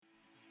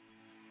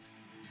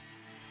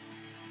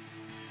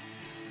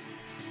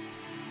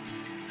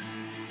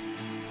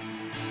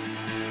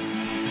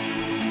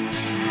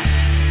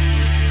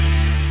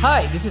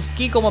Hi, this is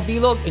Kiko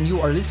Mabilog, and you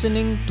are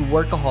listening to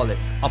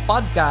Workaholic, a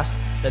podcast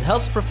that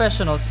helps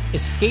professionals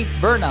escape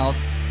burnout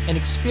and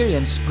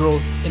experience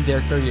growth in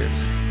their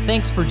careers.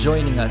 Thanks for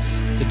joining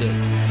us today.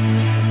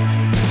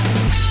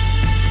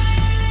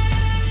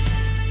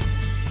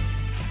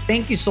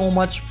 Thank you so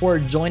much for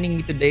joining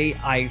me today.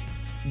 I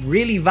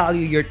really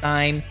value your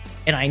time,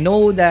 and I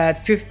know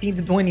that 15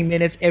 to 20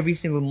 minutes every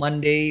single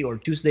Monday or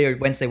Tuesday or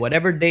Wednesday,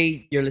 whatever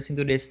day you're listening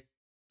to this,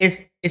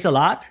 is a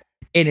lot,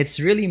 and it's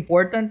really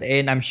important.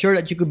 And I'm sure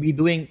that you could be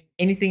doing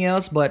anything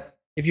else, but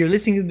if you're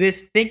listening to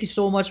this, thank you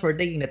so much for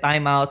taking the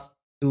time out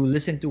to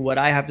listen to what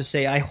I have to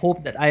say. I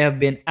hope that I have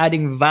been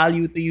adding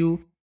value to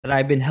you, that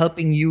I've been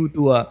helping you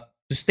to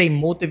stay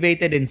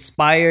motivated,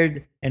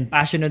 inspired, and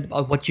passionate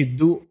about what you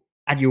do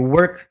at your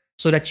work,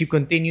 so that you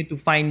continue to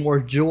find more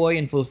joy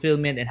and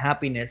fulfillment and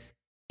happiness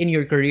in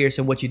your careers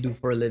and what you do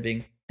for a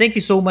living. Thank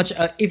you so much.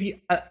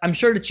 I'm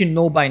sure that you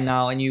know by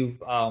now, and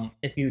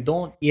if you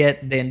don't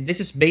yet, then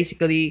this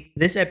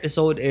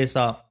episode is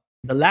the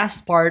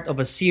last part of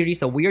a series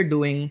that we are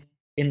doing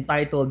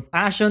entitled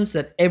 "Passions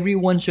That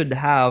Everyone Should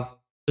Have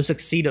to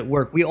Succeed at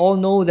Work." We all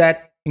know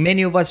that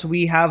many of us,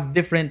 we have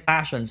different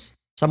passions.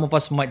 Some of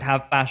us might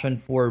have passion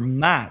for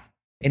math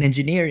and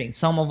engineering.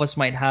 Some of us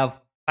might have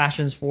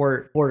passions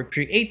for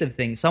creative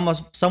things. Some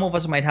of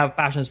us might have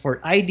passions for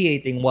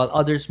ideating, while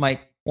others might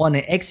want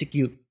to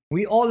execute.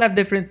 We all have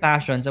different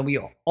passions, and we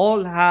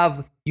all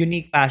have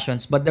unique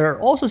passions, but there are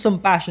also some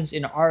passions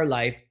in our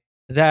life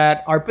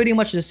that are pretty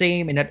much the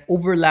same and that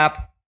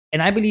overlap.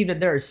 And I believe that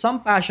there are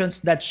some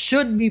passions that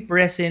should be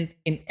present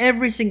in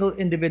every single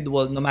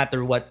individual, no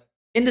matter what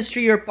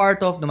industry you're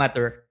part of, no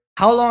matter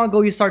how long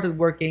ago you started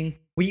working.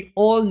 We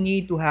all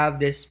need to have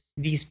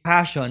these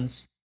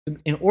passions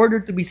in order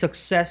to be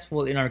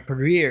successful in our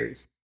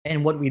careers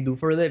and what we do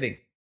for a living.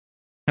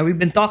 And we've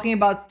been talking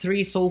about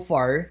three so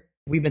far.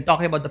 We've been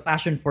talking about the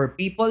passion for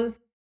people,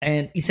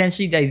 and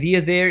essentially the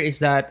idea there is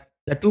that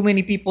too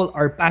many people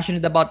are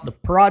passionate about the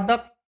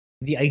product,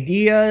 the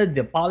idea,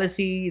 the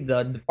policy,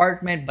 the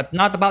department, but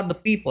not about the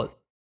people.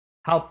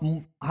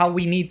 How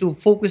we need to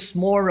focus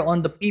more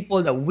on the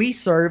people that we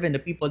serve and the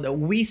people that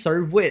we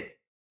serve with.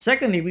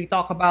 Secondly, we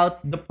talk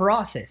about the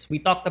process. We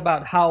talked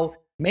about how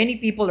many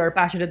people are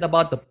passionate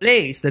about the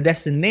place, the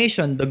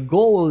destination, the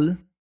goal,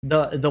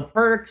 the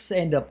perks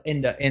and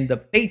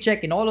the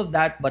paycheck and all of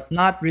that, but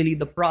not really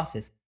the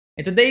process.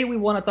 And today we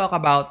want to talk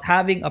about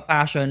having a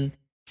passion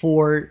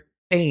for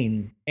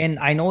pain. And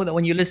I know that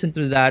when you listen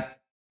to that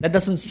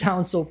doesn't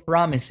sound so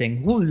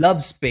promising. Who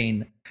loves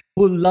pain?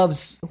 Who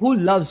loves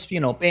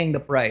paying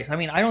the price? I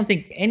mean, I don't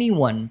think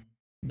anyone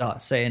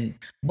does.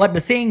 But the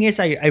thing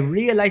is, I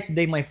realized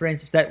today, my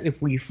friends, is that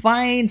if we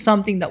find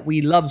something that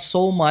we love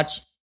so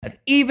much, that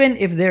even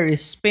if there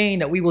is pain,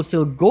 that we will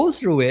still go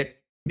through it,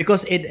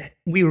 because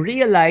we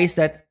realize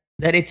that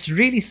it's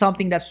really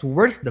something that's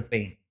worth the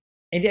pain.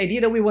 And the idea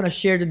that we want to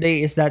share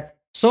today is that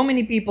so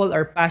many people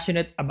are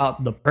passionate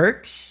about the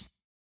perks,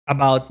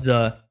 about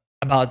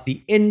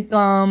the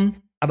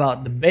income,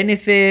 about the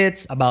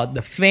benefits, about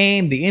the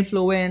fame, the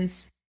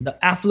influence,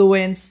 the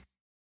affluence,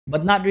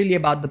 but not really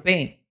about the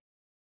pain.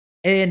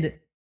 And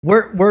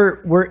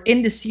we're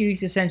in this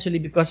series essentially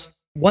because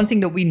one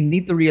thing that we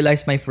need to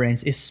realize, my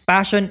friends, is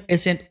passion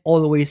isn't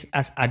always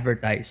as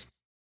advertised.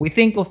 We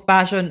think of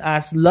passion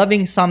as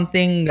loving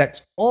something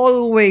that's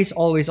always,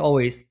 always,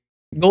 always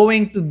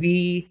going to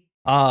be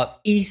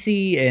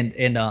easy and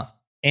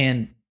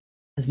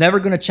it's never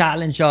going to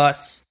challenge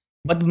us.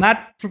 But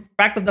the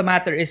fact of the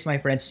matter is, my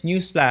friends,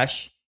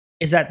 newsflash,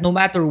 is that no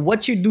matter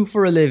what you do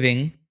for a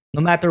living,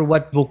 no matter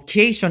what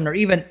vocation or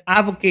even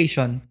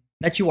avocation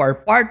that you are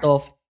part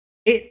of,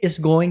 it is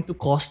going to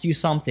cost you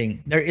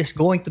something. There is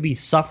going to be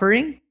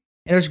suffering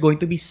and there's going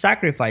to be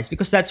sacrifice,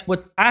 because that's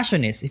what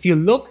passion is. If you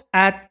look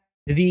at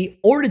the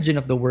origin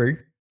of the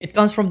word, it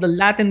comes from the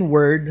Latin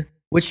word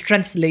which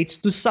translates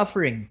to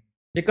suffering,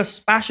 because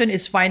passion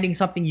is finding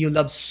something you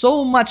love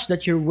so much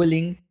that you're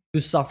willing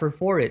to suffer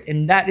for it.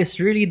 And that is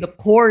really the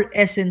core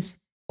essence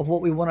of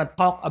what we want to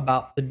talk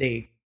about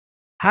today.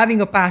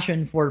 Having a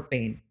passion for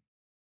pain.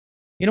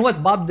 You know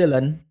what Bob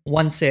Dylan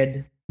once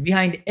said?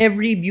 Behind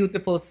every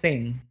beautiful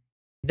thing,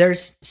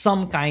 there's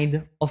some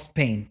kind of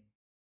pain.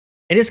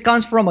 And this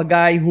comes from a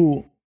guy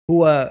who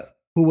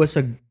was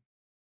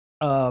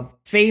a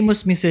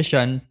famous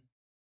musician,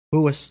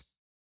 who was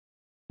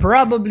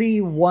probably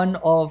one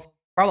of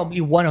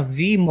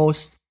the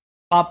most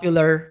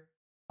popular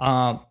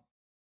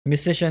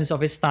musicians of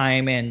his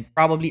time, and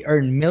probably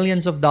earned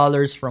millions of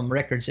dollars from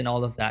records and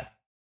all of that.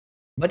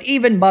 But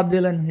even Bob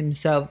Dylan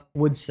himself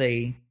would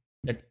say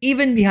that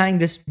even behind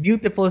this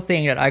beautiful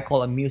thing that I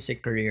call a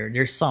music career,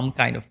 there's some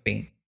kind of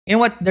pain. You know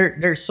what?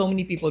 There's so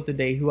many people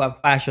today who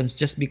have passions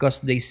just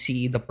because they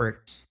see the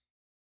perks.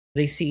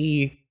 They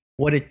see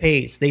what it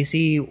pays. They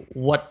see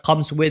what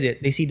comes with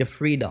it. They see the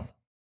freedom.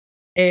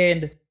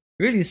 And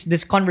really,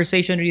 this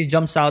conversation really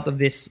jumps out of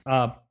this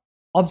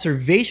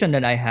observation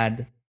that I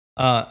had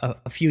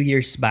a few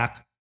years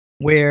back,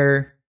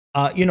 where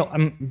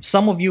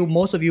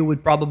most of you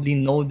would probably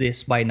know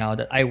this by now,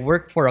 that I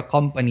work for a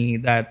company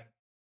that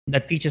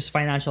that teaches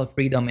financial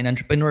freedom and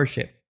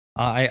entrepreneurship.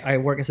 I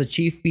work as a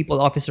chief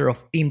people officer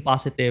of Team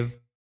Positive,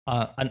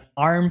 an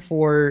arm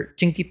for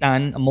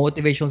Chinkitan, a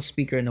motivational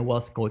speaker and a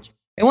wealth coach.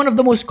 And one of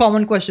the most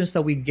common questions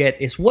that we get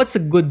is, what's a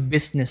good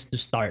business to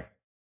start?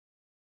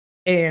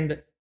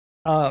 And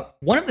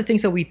one of the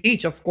things that we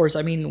teach, of course,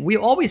 I mean, we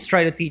always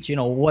try to teach,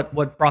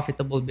 what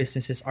profitable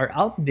businesses are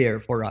out there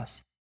for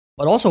us.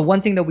 But also,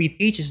 one thing that we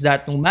teach is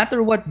that no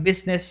matter what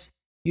business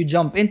you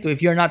jump into,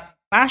 if you're not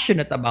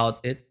passionate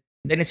about it,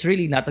 then it's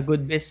really not a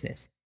good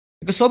business.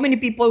 Because so many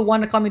people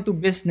want to come into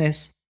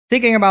business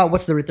thinking about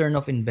what's the return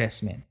of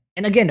investment.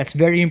 And again, that's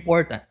very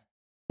important.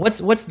 What's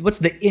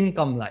the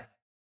income like?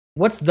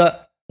 What's in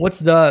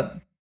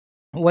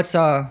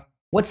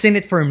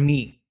it for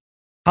me?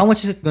 How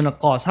much is it gonna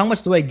cost? How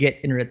much do I get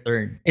in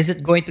return? Is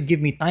it going to give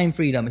me time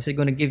freedom? Is it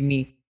gonna give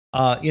me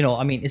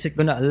is it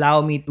gonna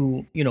allow me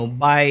to,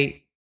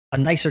 buy a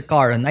nicer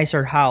car, a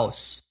nicer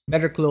house,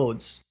 better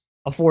clothes,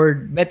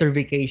 afford better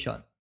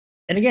vacation?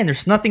 And again,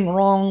 there's nothing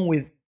wrong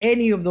with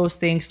any of those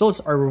things. Those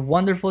are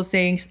wonderful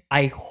things.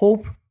 I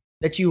hope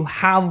that you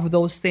have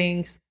those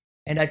things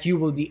and that you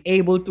will be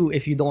able to,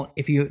 if you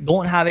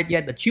don't have it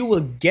yet, that you will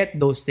get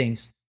those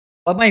things.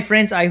 But my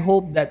friends, I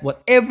hope that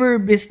whatever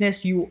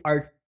business you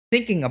are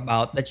thinking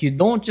about, that you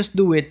don't just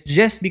do it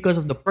just because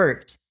of the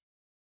perks,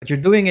 but you're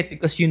doing it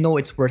because you know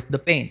it's worth the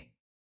pain.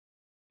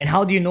 And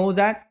how do you know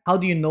that? How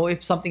do you know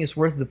if something is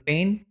worth the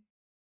pain?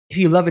 If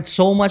you love it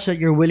so much that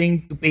you're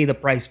willing to pay the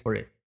price for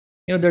it.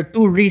 There are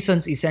two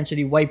reasons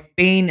essentially why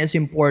pain is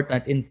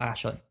important in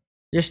passion.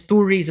 There's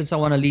two reasons I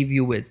want to leave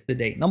you with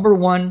today. Number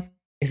one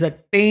is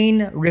that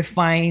pain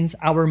refines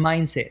our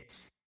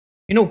mindsets.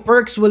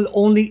 Perks will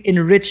only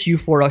enrich you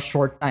for a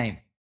short time.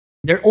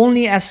 They're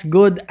only as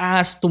good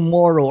as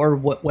tomorrow or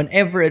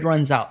whenever it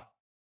runs out.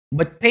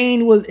 But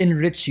pain will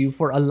enrich you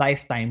for a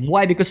lifetime.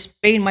 Why? Because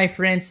pain, my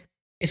friends,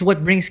 is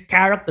what brings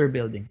character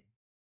building.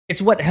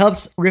 It's what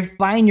helps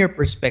refine your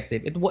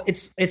perspective.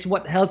 It's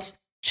what helps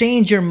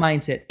change your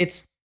mindset.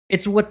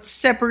 It's what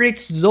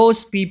separates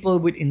those people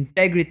with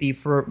integrity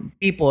from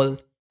people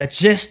that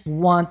just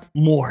want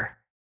more.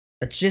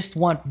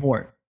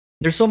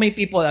 There's so many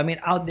people,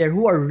 out there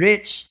who are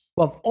rich,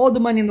 who have all the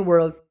money in the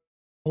world,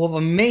 who have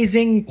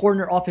amazing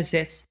corner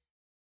offices.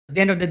 At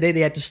the end of the day,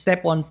 they had to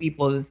step on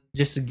people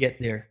just to get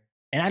there.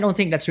 And I don't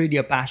think that's really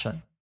a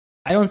passion.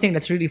 I don't think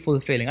that's really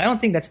fulfilling. I don't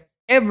think that's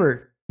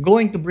ever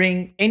going to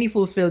bring any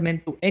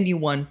fulfillment to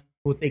anyone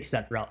who takes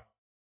that route.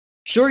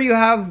 Sure, you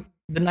have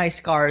the nice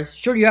cars.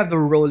 Sure, you have the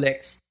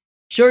Rolex.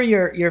 Sure,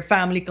 your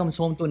family comes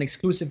home to an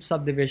exclusive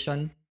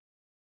subdivision.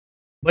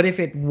 But if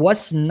it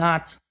was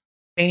not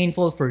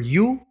painful for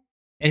you,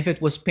 and if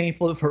it was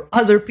painful for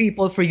other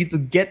people for you to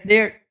get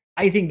there,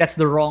 I think that's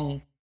the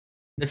wrong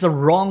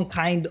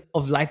kind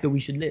of life that we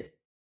should live.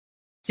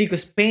 See,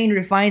 because pain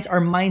refines our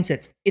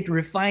mindsets. It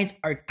refines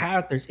our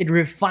characters. It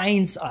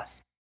refines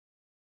us.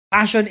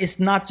 Passion is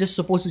not just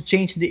supposed to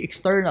change the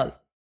external.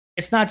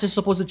 It's not just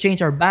supposed to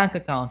change our bank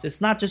accounts.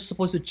 It's not just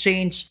supposed to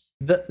change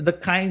the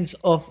kinds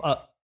of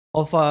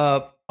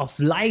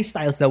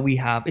lifestyles that we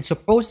have. It's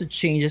supposed to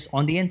change us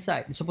on the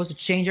inside. It's supposed to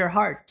change our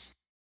hearts.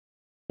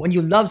 When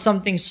you love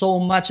something so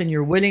much and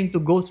you're willing to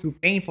go through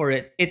pain for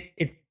it,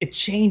 it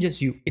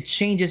changes you. It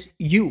changes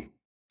you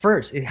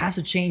first. It has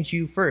to change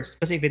you first.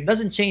 Because if it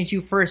doesn't change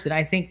you first, then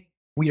I think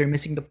we are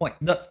missing the point.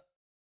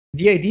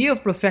 The idea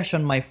of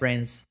profession, my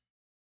friends,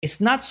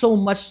 it's not so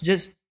much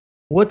just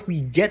what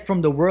we get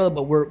from the world,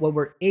 but what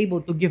we're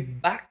able to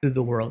give back to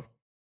the world.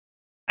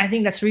 I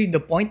think that's really the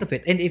point of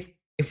it. And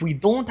if we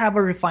don't have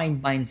a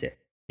refined mindset,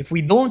 if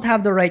we don't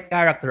have the right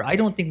character, I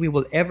don't think we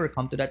will ever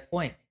come to that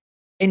point.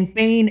 And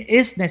pain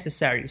is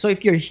necessary. So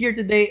if you're here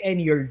today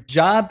and your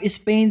job is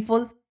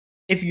painful,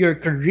 if your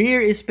career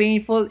is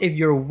painful, if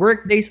your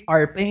work days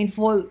are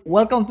painful,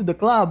 welcome to the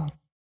club.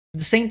 At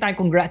the same time,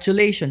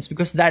 congratulations,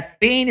 because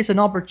that pain is an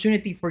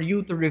opportunity for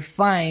you to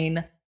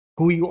refine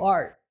who you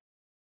are.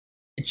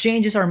 It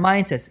changes our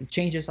mindsets. It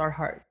changes our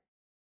heart.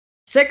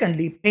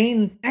 Secondly,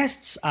 pain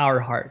tests our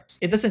hearts.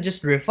 It doesn't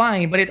just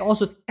refine, but it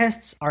also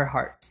tests our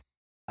hearts.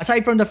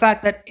 Aside from the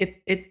fact that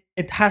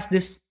it has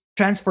this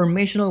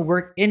transformational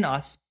work in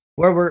us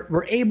where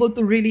we're able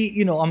to really,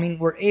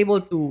 we're able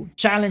to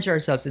challenge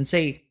ourselves and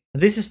say,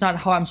 this is not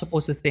how I'm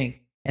supposed to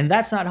think. And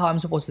that's not how I'm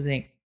supposed to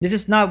think. This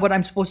is not what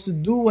I'm supposed to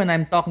do when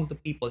I'm talking to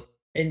people.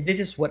 And this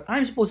is what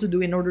I'm supposed to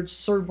do in order to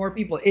serve more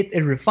people.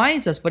 It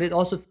refines us, but it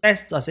also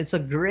tests us. It's a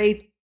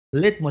great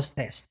litmus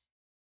test.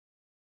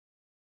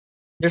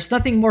 There's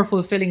nothing more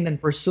fulfilling than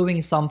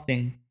pursuing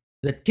something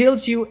that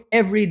kills you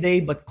every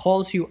day but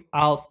calls you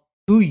out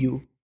to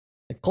you.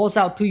 It calls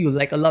out to you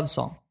like a love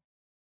song.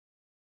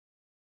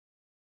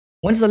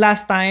 When's the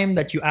last time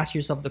that you asked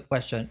yourself the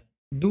question,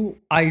 am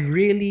I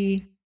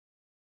really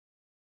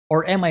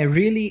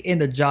in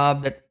the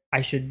job that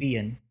I should be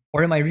in?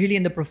 Or am I really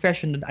in the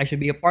profession that I should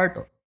be a part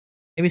of?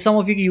 Maybe some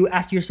of you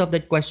asked yourself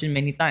that question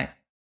many times.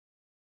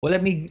 Well,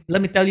 let me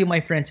tell you,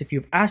 my friends, if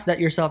you've asked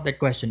yourself that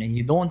question and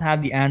you don't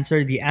have the answer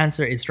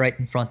is right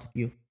in front of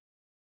you.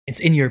 It's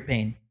in your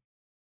pain.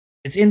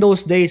 It's in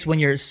those days when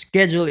your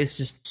schedule is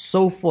just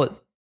so full.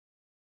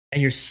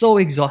 and you're so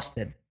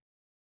exhausted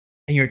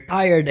and you're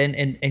tired,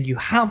 and you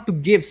have to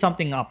give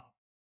something up.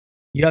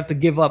 You have to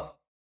give up,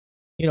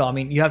 you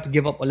have to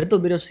give up a little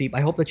bit of sleep.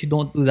 I hope that you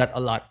don't do that a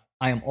lot.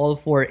 I am all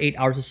for 8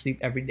 hours of sleep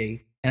every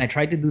day, and I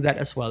try to do that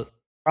as well,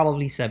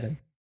 probably 7.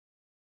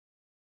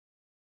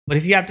 But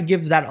if you have to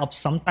give that up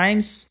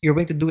sometimes, you're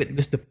going to do it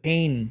because the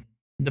pain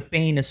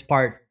is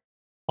part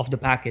of the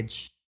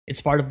package.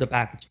 It's part of the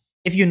package.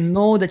 If you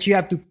know that you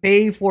have to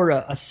pay for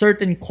a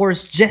certain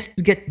course just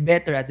to get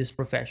better at this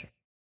profession,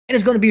 it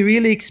is going to be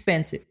really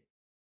expensive.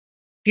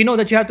 If you know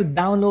that you have to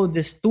download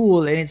this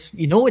tool and it's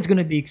going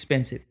to be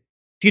expensive.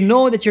 If you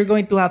know that you're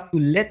going to have to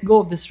let go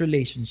of this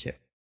relationship,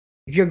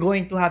 if you're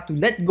going to have to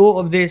let go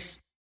of this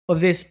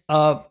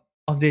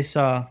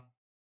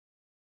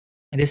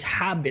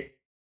habit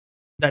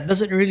that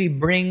doesn't really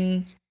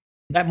bring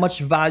that much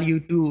value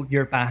to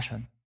your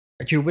passion,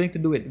 that you're willing to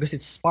do it because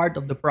it's part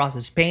of the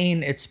process.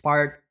 Pain, it's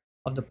part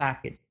of the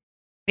package.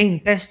 Pain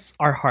tests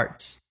our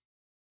hearts.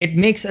 It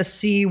makes us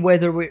see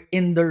whether we're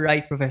in the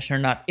right profession or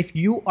not. If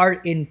you are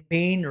in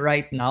pain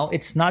right now,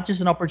 it's not just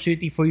an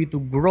opportunity for you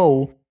to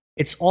grow,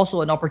 it's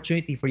also an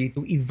opportunity for you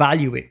to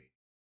evaluate.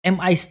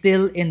 Am I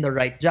still in the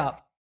right job?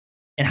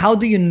 And how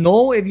do you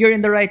know if you're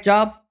in the right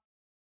job?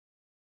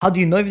 How do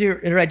you know if you're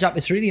in the right job?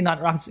 It's really not,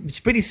 it's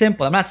pretty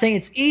simple. I'm not saying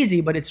it's easy,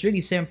 but it's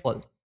really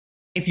simple.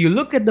 If you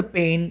look at the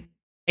pain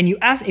and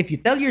if you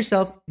tell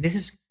yourself,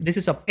 this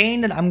is a pain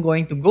that I'm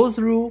going to go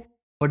through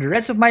for the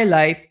rest of my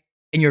life,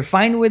 and you're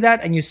fine with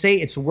that, and you say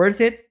it's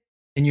worth it,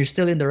 then you're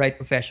still in the right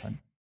profession.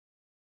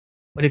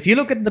 But if you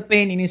look at the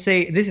pain and you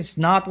say, this is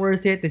not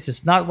worth it, this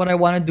is not what I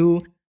want to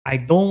do, I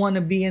don't want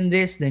to be in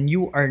this, then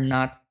you are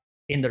not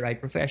in the right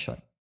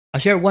profession. I'll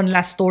share one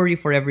last story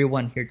for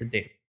everyone here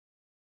today.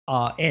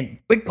 And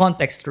quick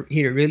context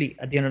here, really,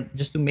 at the end,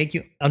 just to make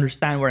you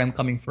understand where I'm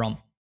coming from.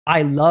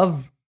 I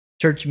love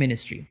church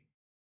ministry,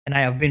 and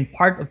I have been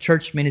part of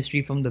church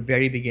ministry from the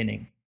very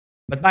beginning.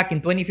 But back in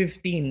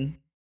 2015,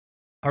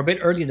 or a bit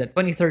earlier, than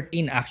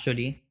 2013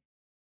 actually,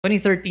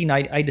 2013,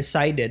 I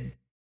decided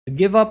to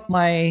give up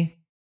my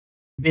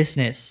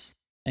business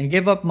and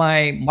give up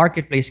my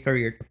marketplace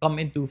career to come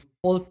into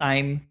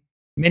full-time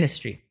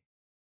ministry.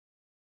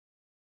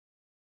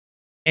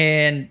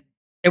 And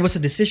it was a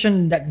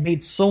decision that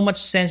made so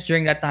much sense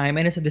during that time,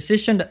 and it's a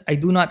decision that I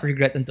do not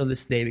regret until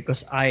this day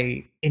because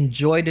I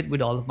enjoyed it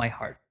with all of my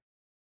heart.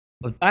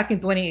 But back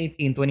in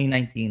 2018,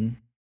 2019,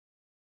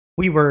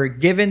 we were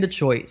given the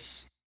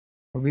choice,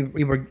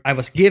 or I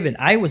was given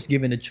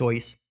the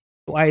choice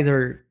to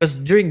either, because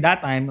during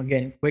that time,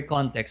 again, quick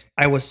context,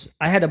 I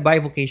had a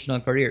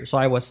bivocational career. So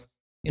I was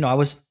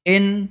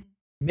in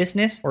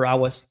business, or I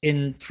was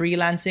in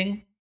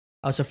freelancing.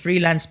 I was a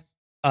freelance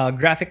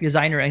graphic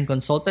designer and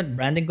consultant,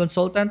 branding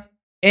consultant,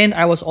 and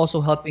I was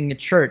also helping the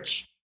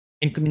church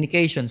in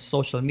communications,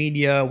 social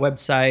media,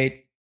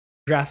 website,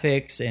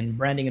 graphics, and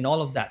branding, and all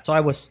of that. So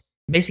I was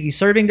basically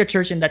serving the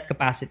church in that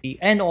capacity,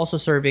 and also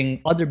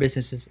serving other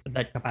businesses in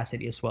that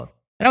capacity as well.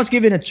 And I was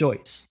given a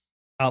choice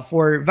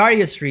for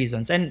various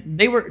reasons, and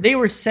they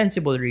were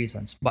sensible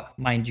reasons. But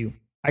mind you,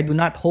 I do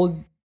not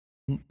hold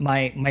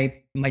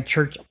my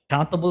church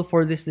accountable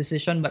for this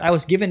decision. But I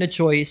was given a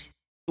choice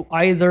to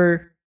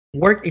either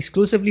work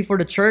exclusively for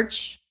the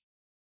church,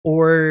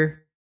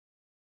 or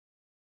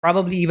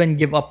probably even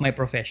give up my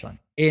profession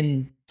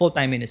in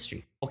full-time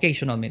ministry,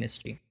 vocational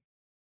ministry.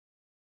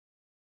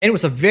 And it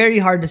was a very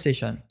hard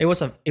decision. It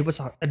was a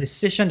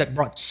decision that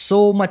brought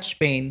so much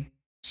pain,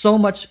 so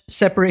much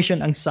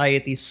separation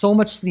anxiety, so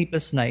much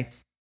sleepless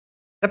nights.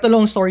 Cut the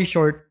long story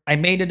short, I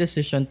made a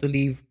decision to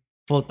leave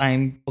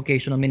full-time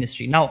vocational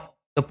ministry. Now,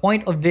 the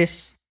point of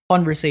this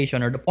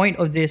conversation, or the point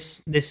of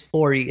this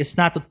story, is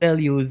not to tell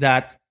you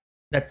that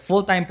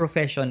full-time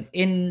profession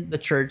in the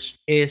church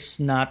is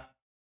not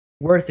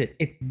worth it.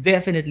 It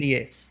definitely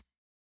is.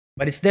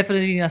 But it's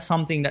definitely not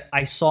something that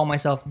I saw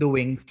myself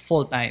doing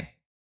full-time.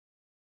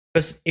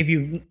 Because if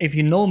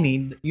you know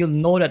me, you'll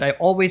know that I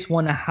always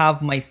want to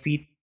have my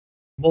feet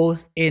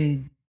both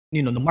in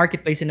the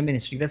marketplace and the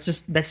ministry. That's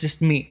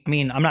just me. I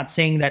mean, I'm not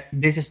saying that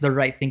this is the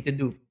right thing to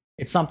do.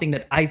 It's something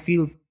that I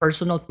feel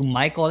personal to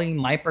my calling,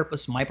 my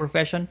purpose, my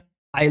profession.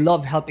 I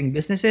love helping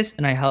businesses,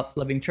 and I help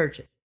loving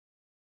churches.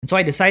 And so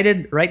I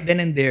decided right then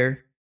and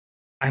there,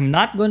 I'm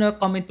not going to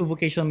come into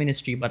vocational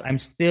ministry, but I'm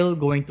still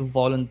going to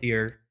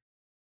volunteer.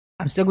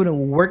 I'm still going to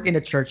work in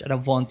the church at a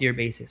volunteer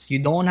basis. You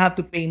don't have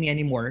to pay me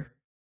anymore.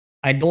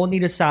 I don't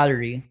need a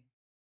salary.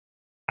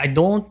 I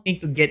don't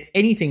need to get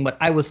anything, but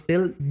I will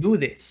still do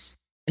this.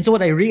 And so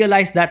what I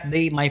realized that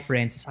day, my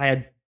friends, is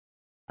I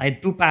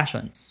had two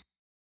passions.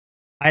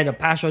 I had a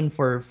passion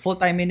for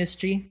full-time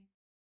ministry,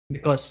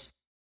 because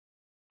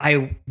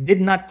I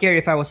did not care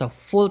if I was a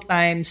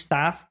full-time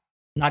staff,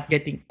 not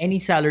getting any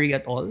salary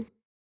at all.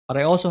 But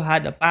I also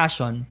had a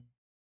passion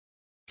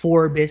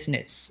for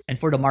business and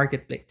for the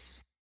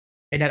marketplace.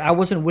 And that I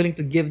wasn't willing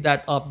to give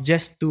that up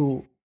just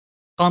to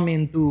come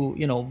into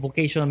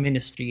vocational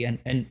ministry and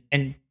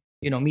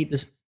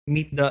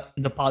meet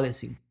the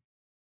policy.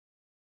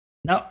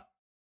 Now,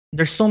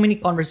 there's so many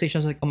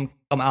conversations that come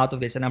out of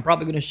this, and I'm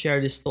probably going to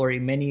share this story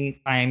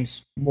many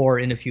times more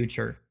in the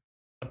future.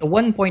 But the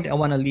one point I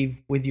want to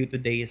leave with you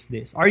today is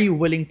this: are you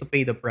willing to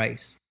pay the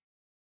price,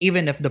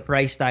 even if the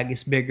price tag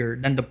is bigger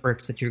than the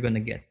perks that you're going to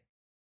get?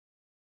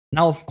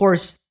 Now, of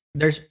course,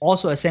 there's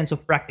also a sense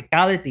of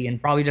practicality,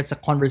 and probably that's a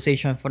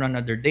conversation for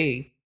another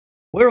day,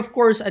 where, of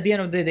course, at the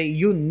end of the day,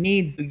 you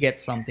need to get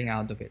something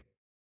out of it.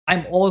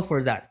 I'm all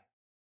for that.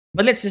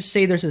 But let's just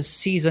say there's a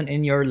season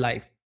in your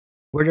life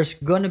where there's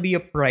going to be a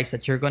price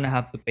that you're going to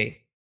have to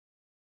pay.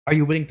 Are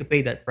you willing to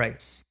pay that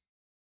price?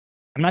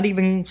 I'm not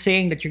even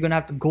saying that you're going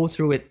to have to go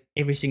through it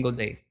every single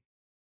day.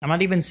 I'm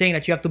not even saying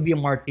that you have to be a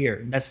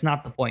martyr. That's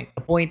not the point.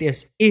 The point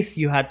is, if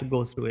you had to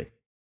go through it,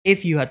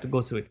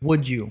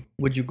 would you?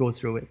 Would you go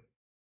through it?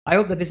 I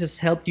hope that this has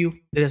helped you,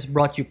 that has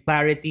brought you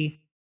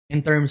clarity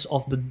in terms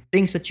of the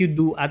things that you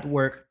do at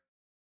work,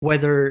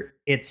 whether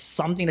it's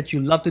something that you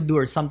love to do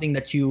or something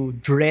that you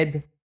dread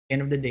at the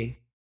end of the day.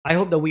 I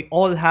hope that we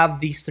all have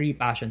these three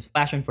passions: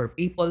 passion for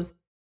people,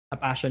 a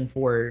passion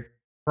for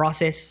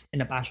process,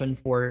 and a passion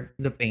for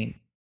the pain.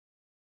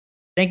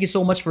 Thank you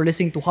so much for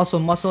listening to Hustle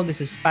Muscle.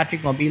 This is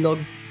Patrick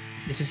Mabilog.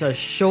 This is a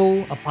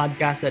show, a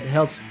podcast that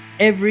helps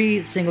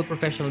every single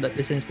professional that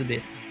listens to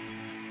this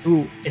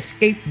to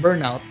escape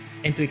burnout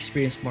and to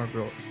experience more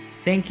growth.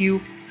 Thank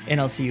you, and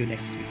I'll see you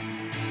next week.